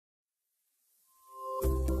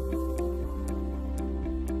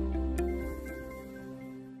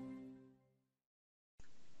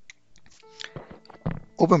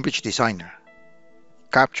OpenBridge Designer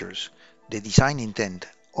captures the design intent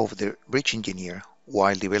of the bridge engineer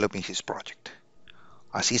while developing his project.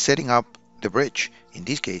 As he's setting up the bridge, in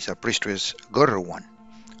this case a pre-stressed gutter one,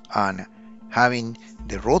 and having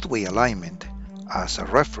the roadway alignment as a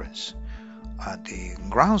reference, the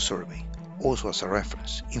ground survey also as a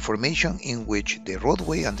reference, information in which the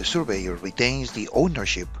roadway and the surveyor retains the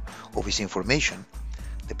ownership of his information,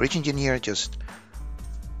 the bridge engineer just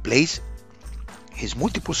places his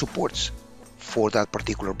multiple supports for that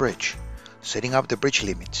particular bridge, setting up the bridge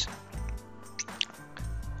limits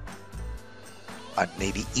at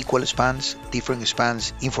maybe equal spans, different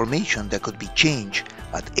spans, information that could be changed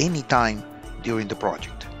at any time during the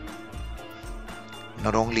project.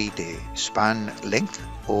 Not only the span length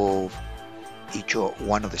of each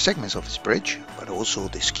one of the segments of this bridge, but also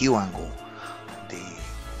the skew angle, the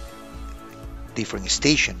different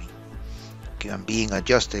stationing can being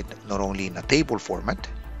adjusted not only in a table format,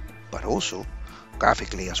 but also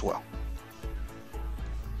graphically as well.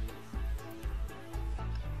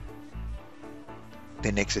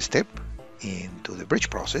 The next step into the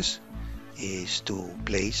bridge process is to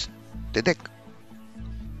place the deck.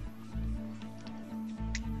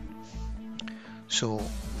 So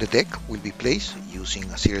the deck will be placed using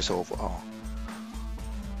a series of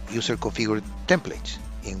user-configured templates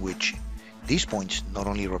in which these points not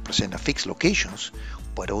only represent a fixed locations,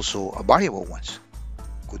 but also a variable ones.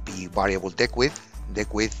 Could be variable deck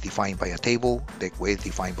width defined by a table, deck width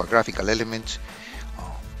defined by graphical elements.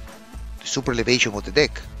 The super elevation of the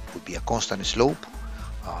deck would be a constant slope,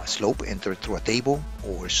 slope entered through a table,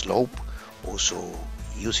 or slope also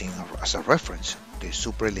using as a reference the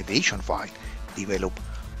super elevation file developed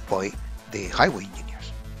by the highway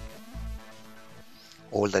engineers.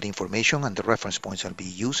 All that information and the reference points I'll be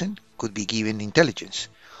using could be given intelligence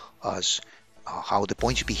as how the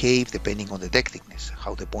points behave depending on the deck thickness,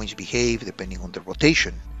 how the points behave depending on the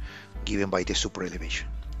rotation given by the super elevation.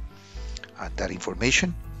 And that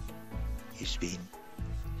information is being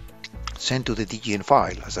sent to the DGN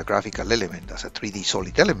file as a graphical element, as a 3D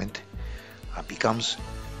solid element, and becomes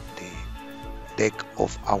the deck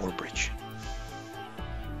of our bridge.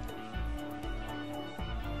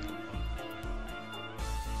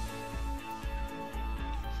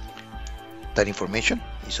 That information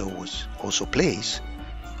is always also placed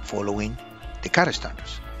following the CAD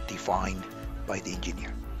standards defined by the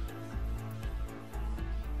engineer.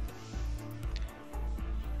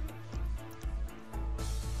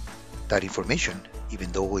 That information,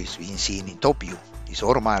 even though it's being seen in top view, is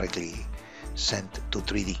automatically sent to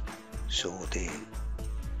 3D. So the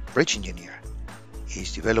bridge engineer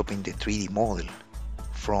is developing the 3D model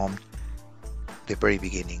from the very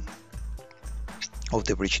beginning of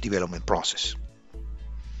the bridge development process.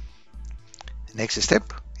 The next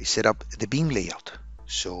step is set up the beam layout.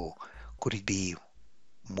 So could it be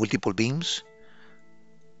multiple beams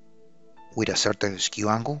with a certain skew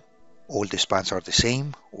angle? All the spans are the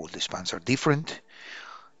same, all the spans are different.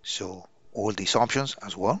 So all these options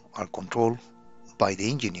as well are controlled by the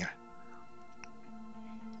engineer.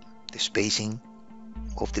 The spacing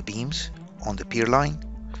of the beams on the pier line,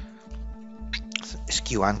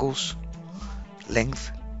 skew angles,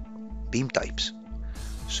 length, beam types.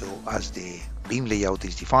 So as the beam layout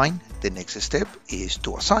is defined, the next step is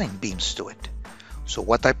to assign beams to it. So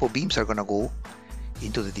what type of beams are going to go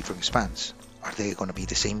into the different spans? Are they going to be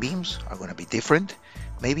the same beams? Are going to be different?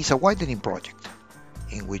 Maybe it's a widening project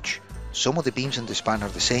in which some of the beams in the span are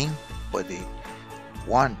the same, but the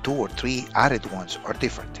 1, 2, or 3 added ones are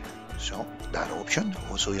different. So that option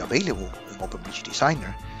also available in OpenBridge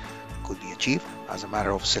Designer could be achieved as a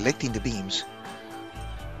matter of selecting the beams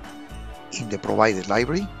in the provided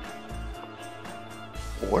library,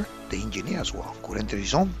 or the engineer as well could enter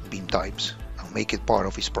his own beam types and make it part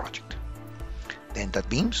of his project. Then that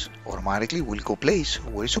beams automatically will go place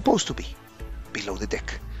where it's supposed to be, below the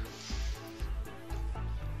deck.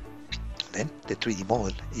 Then the 3D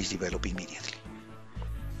model is developed immediately.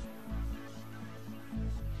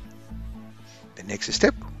 The next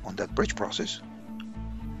step on that bridge process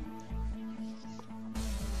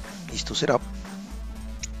is to set up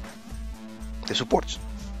the supports.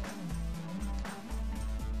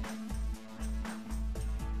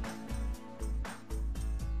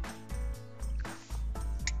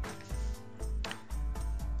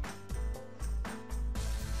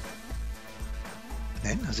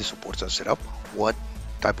 Then, as the supports are set up, what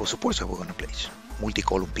type of supports are we going to place?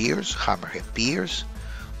 Multi-column piers, hammerhead piers,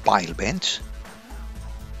 pile vents.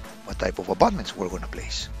 What type of abutments we're going to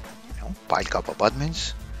place? Pile cap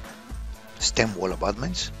abutments, stem wall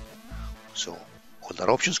abutments. So all that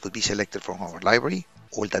options could be selected from our library.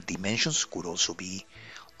 All that dimensions could also be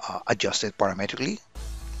adjusted parametrically.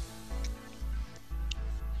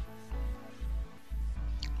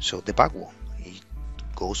 So the back wall, it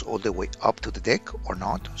goes all the way up to the deck or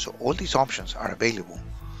not. So all these options are available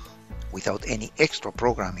without any extra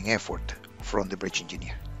programming effort from the bridge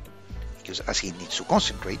engineer, because as he needs to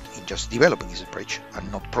concentrate in just developing his bridge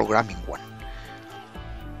and not programming one.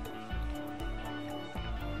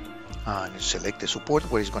 And select the support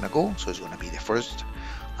where it's going to go. So it's going to be the first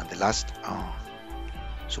and the last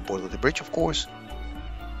support of the bridge, of course,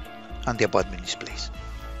 and the abutment is placed.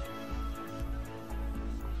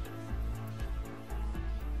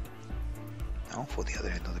 Now for the other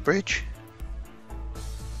end of the bridge.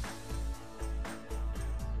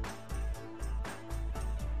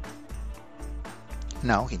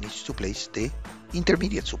 Now he needs to place the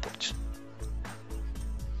intermediate supports.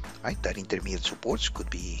 Right, that intermediate supports could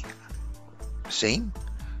be same,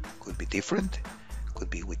 could be different, could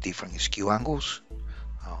be with different skew angles.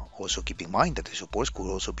 Also keep in mind that the supports could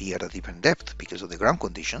also be at a different depth because of the ground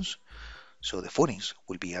conditions. So the footings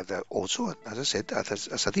will be at also, as I said,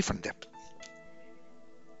 as a different depth.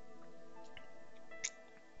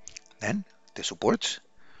 Then the supports.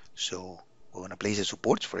 So we're going to place the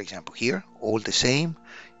supports, for example, here, all the same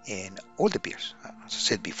in all the piers. As I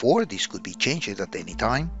said before, this could be changed at any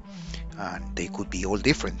time, and they could be all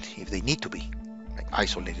different if they need to be, like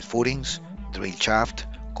isolated footings, drill shaft,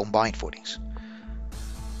 combined footings.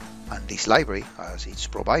 And this library, as it's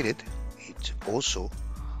provided, it's also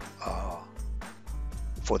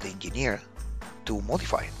for the engineer to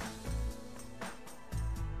modify it.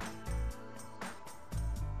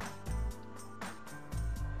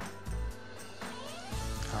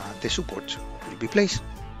 The support will be placed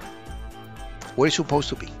where it's supposed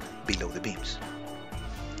to be, below the beams.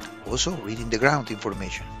 Also reading the ground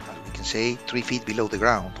information, as we can say 3 feet below the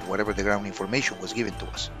ground, whatever the ground information was given to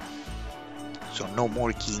us. So no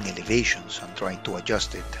more keying elevations and trying to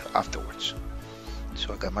adjust it afterwards.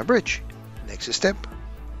 So I got my bridge. Next step,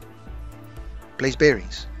 place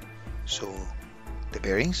bearings. So the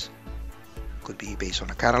bearings could be based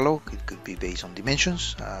on a catalog, it could be based on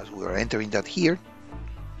dimensions, as we are entering that here.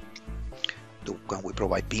 When we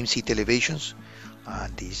provide beam seat elevations,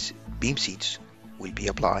 and these beam seats will be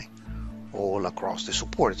applied all across the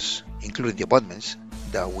supports, including the abutments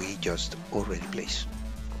that we just already placed.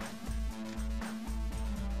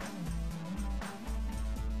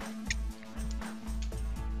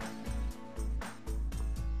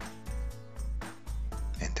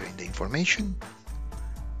 Entering the information,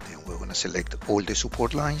 then we're going to select all the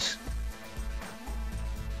support lines.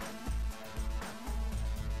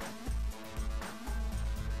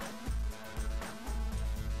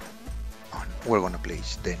 We're going to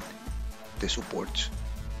place then the supports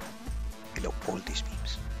below all these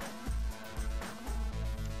beams.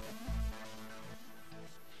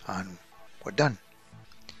 And we're done.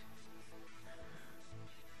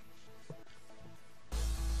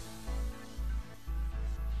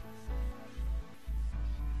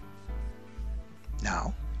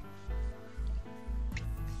 Now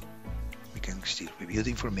we can still review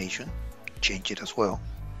the information, change it as well.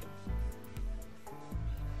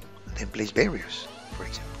 Then place barriers, for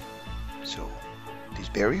example. So these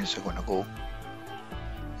barriers are going to go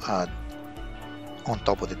on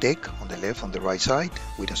top of the deck, on the left, on the right side,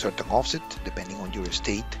 with a certain offset, depending on your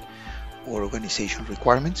state or organization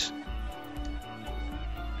requirements.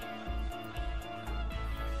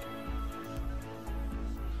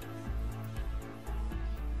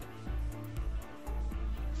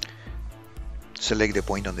 Select the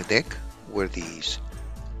point on the deck where these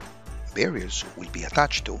barriers will be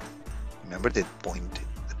attached to. Remember the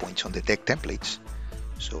points on the deck templates.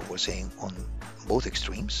 So we're saying on both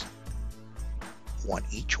extremes, one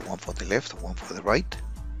each, one for the left, one for the right.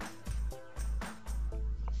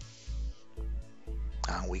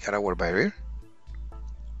 And we got our barrier.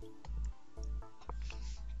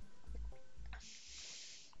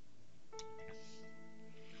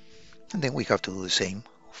 And then we have to do the same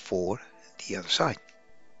for the other side.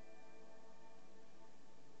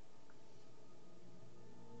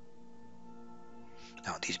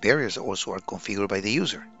 Now these barriers also are configured by the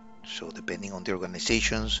user. So depending on the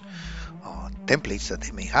organization's templates that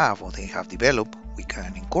they may have or they have developed, we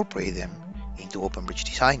can incorporate them into OpenBridge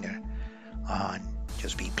Designer and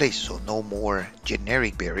just be placed. So no more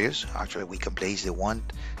generic barriers. Actually, we can place the one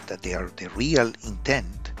that they are the real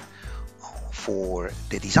intent for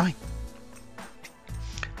the design.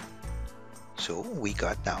 So we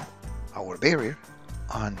got now our barrier,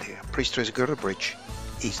 and the pre-stressed girder bridge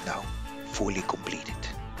is now fully completed.